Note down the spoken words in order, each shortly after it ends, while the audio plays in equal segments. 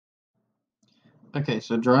Okay,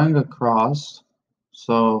 so drawing a cross.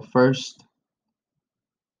 So first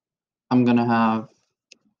I'm gonna have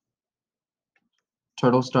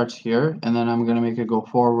turtle starts here, and then I'm gonna make it go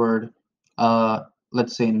forward,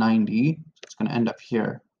 let's say 90. So it's gonna end up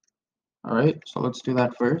here. All right, so let's do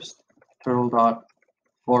that first. Turtle dot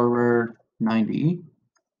forward 90.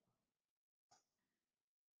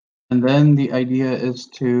 And then the idea is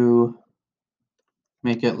to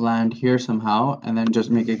make it land here somehow, and then just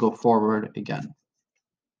make it go forward again,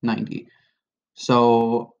 90.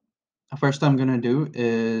 So first I'm gonna do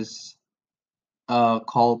is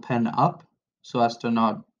call pen up so as to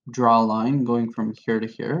not draw a line going from here to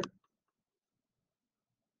here.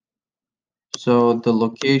 So the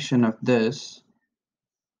location of this,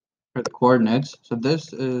 or the coordinates, so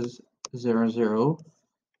this is 0, 0,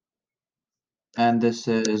 and this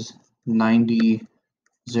is 90,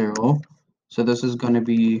 0. So this is going to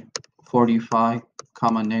be 45,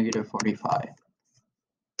 comma, negative 45.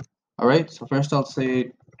 All right, so first I'll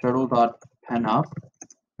say turtle dot pen up,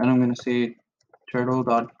 then I'm going to say turtle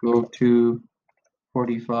dot go to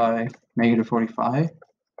 45, negative 45.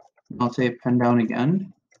 I'll say pen down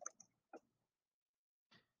again.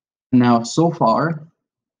 Now, so far,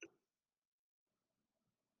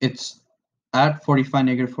 it's at 45,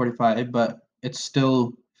 negative 45, but it's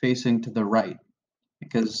still facing to the right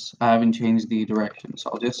because I haven't changed the direction. So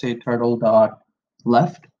I'll just say turtle dot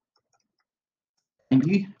left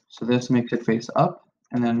 90. So this makes it face up,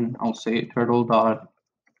 and then I'll say turtle dot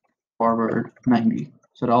forward 90.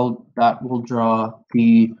 So that will draw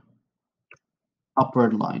the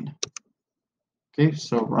upward line. Okay,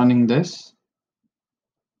 so running this,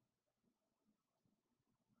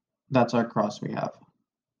 that's our cross we have.